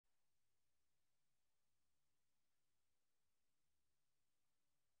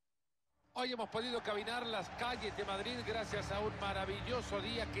Hoy hemos podido caminar las calles de Madrid gracias a un maravilloso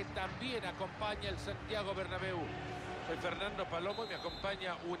día que también acompaña el Santiago Bernabéu. Soy Fernando Palomo y me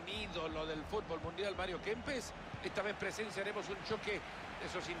acompaña un ídolo del fútbol mundial, Mario Kempes. Esta vez presenciaremos un choque de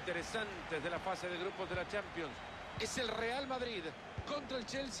esos interesantes de la fase de grupos de la Champions. Es el Real Madrid contra el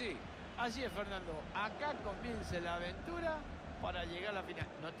Chelsea. Así es, Fernando. Acá comienza la aventura para llegar a la final.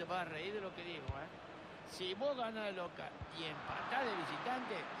 No te vas a reír de lo que digo, ¿eh? Si vos ganás de local y empatás de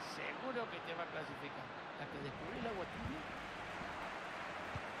visitante, seguro que te va a clasificar. La que descubrí la agua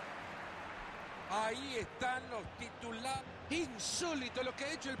tibia. Ahí están los titulares. Insólito lo que ha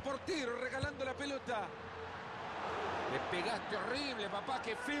hecho el portero regalando la pelota. Le pegaste horrible, papá.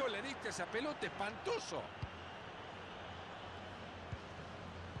 Qué feo le diste esa pelota, espantoso.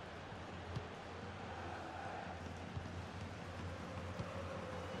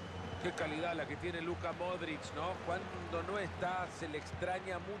 Qué calidad la que tiene Luka Modric, ¿no? Cuando no está, se le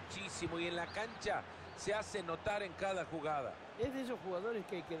extraña muchísimo y en la cancha se hace notar en cada jugada. Es de esos jugadores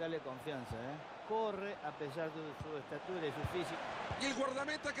que hay que darle confianza, ¿eh? Corre a pesar de su estatura y su físico. Y el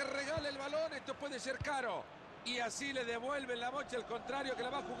guardameta que regala el balón, esto puede ser caro. Y así le devuelven la bocha al contrario, que la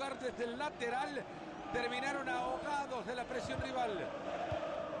va a jugar desde el lateral. Terminaron ahogados de la presión rival.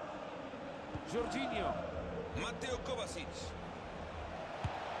 Jorginho. Mateo Kovacic.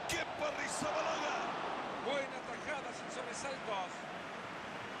 ¡Qué parrizabalaga! Buena tajada sin sobresaltos.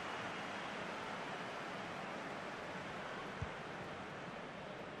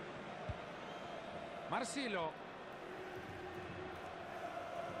 Marcelo.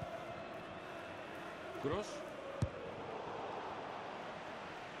 Cruz.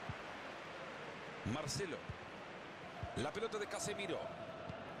 Marcelo. La pelota de Casemiro.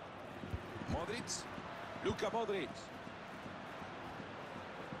 Modric. Luka Modric.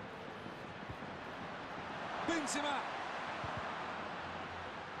 Benzema.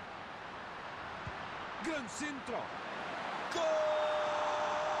 Gran centro. ¡Gol!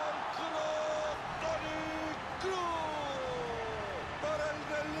 ¡Toni Kroos! Para el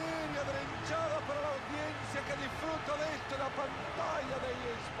delirio de la hinchada, para la audiencia que disfruta de esto en la pantalla de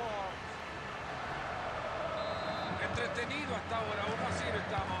eSports. Entretenido hasta ahora, 1-0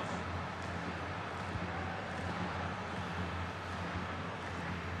 estamos.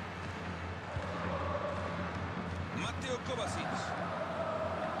 Mateo Kovacic.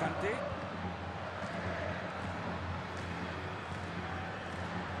 Kanté.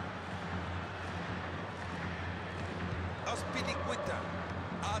 Azpilicueta.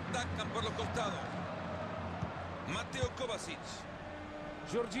 Atacan por los costados. Mateo Kovacic.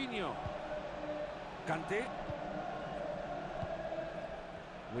 Jorginho. Kanté.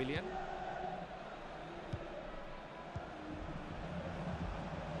 William.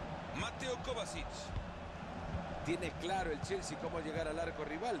 Mateo Kovacic. Tiene claro el Chelsea cómo llegar al arco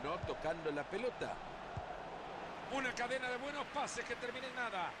rival, ¿no? Tocando la pelota. Una cadena de buenos pases que termina en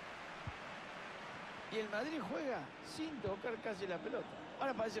nada. Y el Madrid juega sin tocar casi la pelota.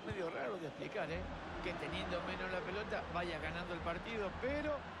 Ahora parece medio raro de explicar, ¿eh? Que teniendo menos la pelota vaya ganando el partido,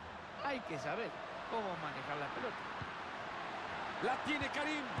 pero hay que saber cómo manejar la pelota. La tiene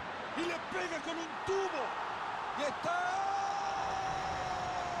Karim y le pega con un tubo. Y está...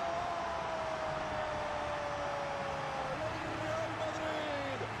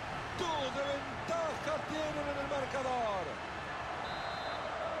 de ventaja tienen en el marcador.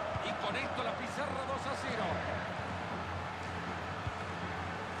 Y con esto la pizarra 2-0.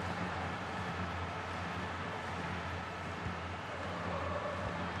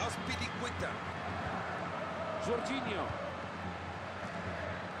 Azpilicueta. Jorginho.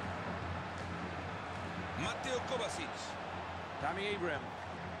 Mateo Kovacic. Tammy Abraham.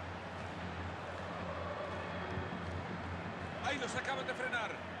 Ahí los acaban de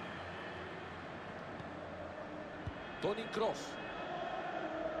frenar. Toni Kroos.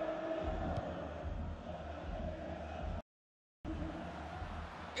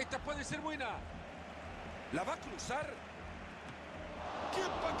 Esta puede ser buena. ¿La va a cruzar? ¿Quién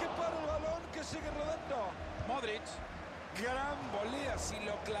para que para el balón que sigue rodando? Modric. Gran volea. Si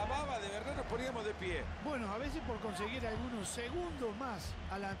lo clavaba de verdad nos poníamos de pie. Bueno, a veces por conseguir algunos segundos más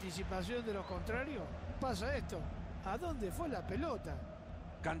a la anticipación de los contrarios, pasa esto. ¿A dónde fue la pelota?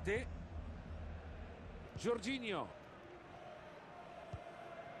 Kanté. Jorginho.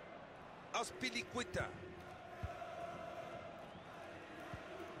 Azpilicueta.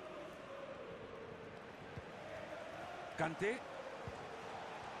 Kanté.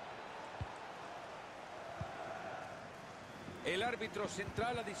 El árbitro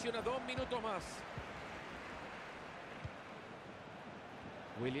central adiciona 2 minutos más.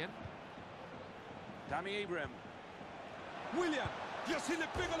 William. Tammy Abraham. William. Y así le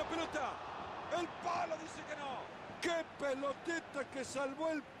pega la pelota. El palo dice que no. ¡Qué pelotita que salvó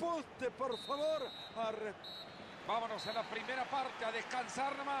el poste, por favor! Vámonos a la primera parte, a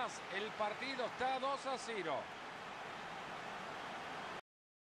descansar nomás. El partido está 2-0.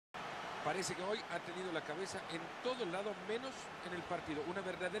 Parece que hoy ha tenido la cabeza en todos lados, menos en el partido. Una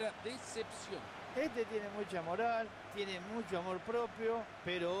verdadera decepción. Este tiene mucha moral, tiene mucho amor propio,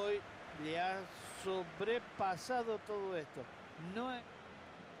 pero hoy le ha sobrepasado todo esto. No es...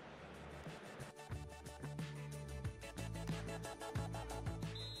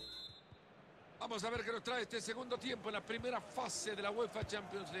 Vamos a ver qué nos trae este segundo tiempo en la primera fase de la UEFA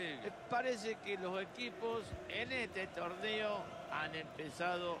Champions League. Parece que los equipos en este torneo han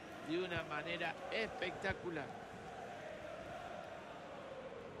empezado de una manera espectacular.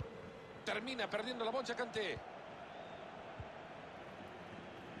 Termina perdiendo la bocha Kanté.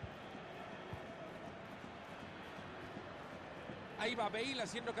 Ahí va Bale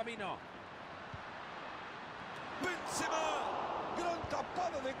haciendo camino. ¡Benzema! Gran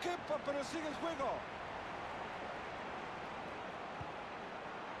tapada de Kepa, pero sigue el juego.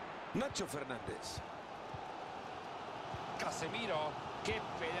 Nacho Fernández. Casemiro. Qué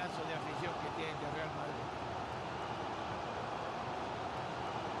pedazo de afición que tiene el Real Madrid.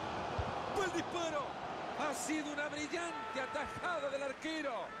 ¡Buen disparo! Ha sido una brillante atajada del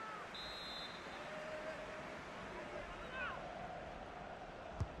arquero.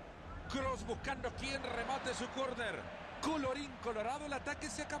 Kroos buscando quien remate su córner. Colorín colorado, el ataque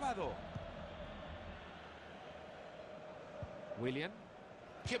se ha acabado. William.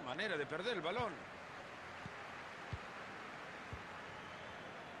 Qué manera de perder el balón.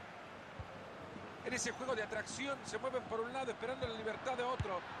 En ese juego de atracción se mueven por un lado esperando la libertad de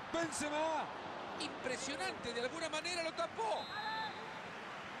otro. ¡Benzema! Impresionante, de alguna manera lo tapó.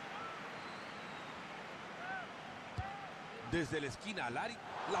 Desde la esquina al área.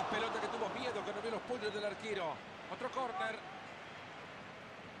 La pelota que tuvo miedo, que no vio los puños del arquero. Otro córner.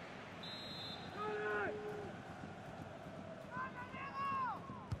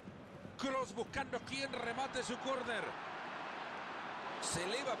 Kroos buscando quien remate su córner. Se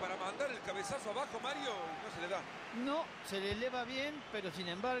eleva para mandar el cabezazo abajo, Mario, y no se le da. No, se le eleva bien, pero sin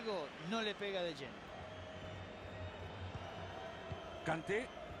embargo no le pega de lleno. Kanté.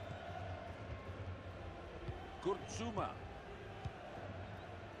 Kurtzuma.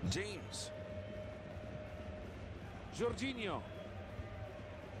 James. Jorginho.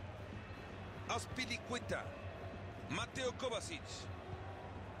 Azpilicueta. Mateo Kovacic.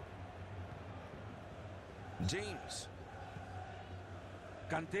 James.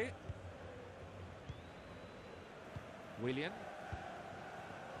 Kanté. William.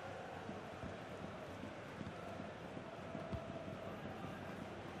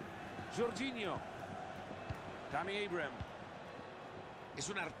 Jorginho. Tammy Abraham. Es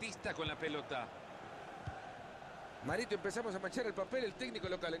un artista con la pelota. Marito, empezamos a manchar el papel el técnico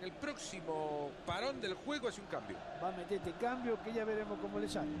local. En el próximo parón del juego hace un cambio. Va a meter este cambio que ya veremos cómo le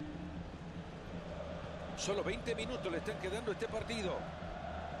sale. Solo 20 minutos le están quedando a este partido.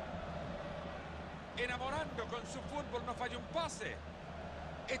 Enamorando con su fútbol, no falla un pase.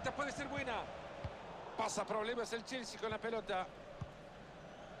 Esta puede ser buena. Pasa problemas el Chelsea con la pelota.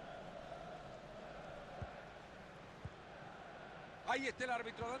 Ahí está el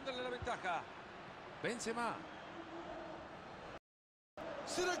árbitro dándole la ventaja. Benzema.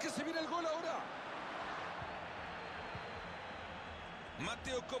 ¿Será que se viene el gol ahora?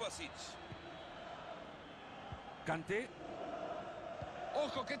 Mateo Kovacic. Kanté.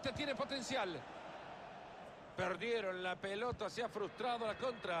 Ojo que este tiene potencial. Perdieron la pelota, se ha frustrado la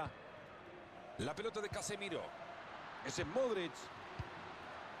contra. La pelota de Casemiro. Ese es Modric.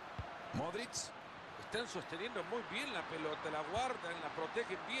 Modric. Están sosteniendo muy bien la pelota, la guardan, la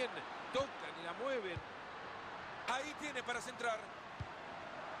protegen bien, tocan y la mueven. Ahí tiene para centrar.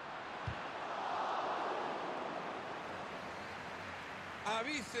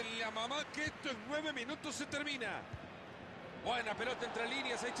 Avísenle a mamá que esto en 9 minutos se termina. Buena pelota entre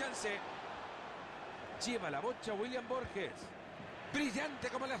líneas, hay chance. Lleva la bocha William Borges. Brillante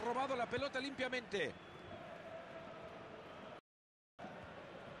como le has robado la pelota limpiamente.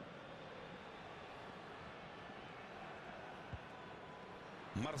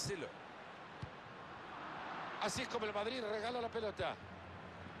 Marcelo. Así es como el Madrid regala la pelota.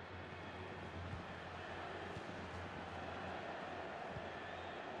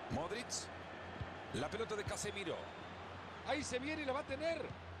 Modric. La pelota de Casemiro. Ahí se viene y lo va a tener.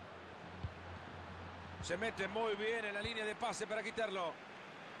 Se mete muy bien en la línea de pase para quitarlo.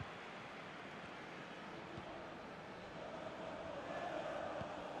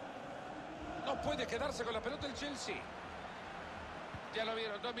 No puede quedarse con la pelota el Chelsea. Ya lo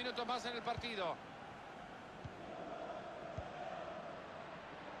vieron, 2 minutos más en el partido.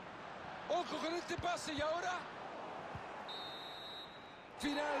 Ojo con este pase y ahora...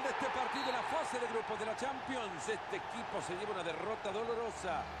 Final de este partido en la fase de grupos de la Champions. Este equipo se lleva una derrota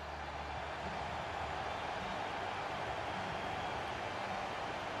dolorosa.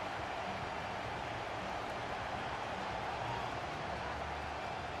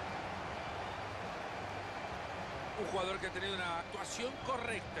 Un jugador que ha tenido una actuación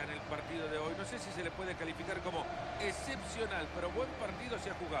correcta en el partido de hoy. No sé si se le puede calificar como excepcional, pero buen partido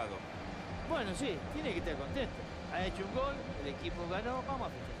se ha jugado. Bueno, sí, tiene que estar contento. Ha hecho un gol, el equipo ganó, vamos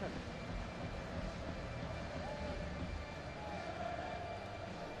a festejar.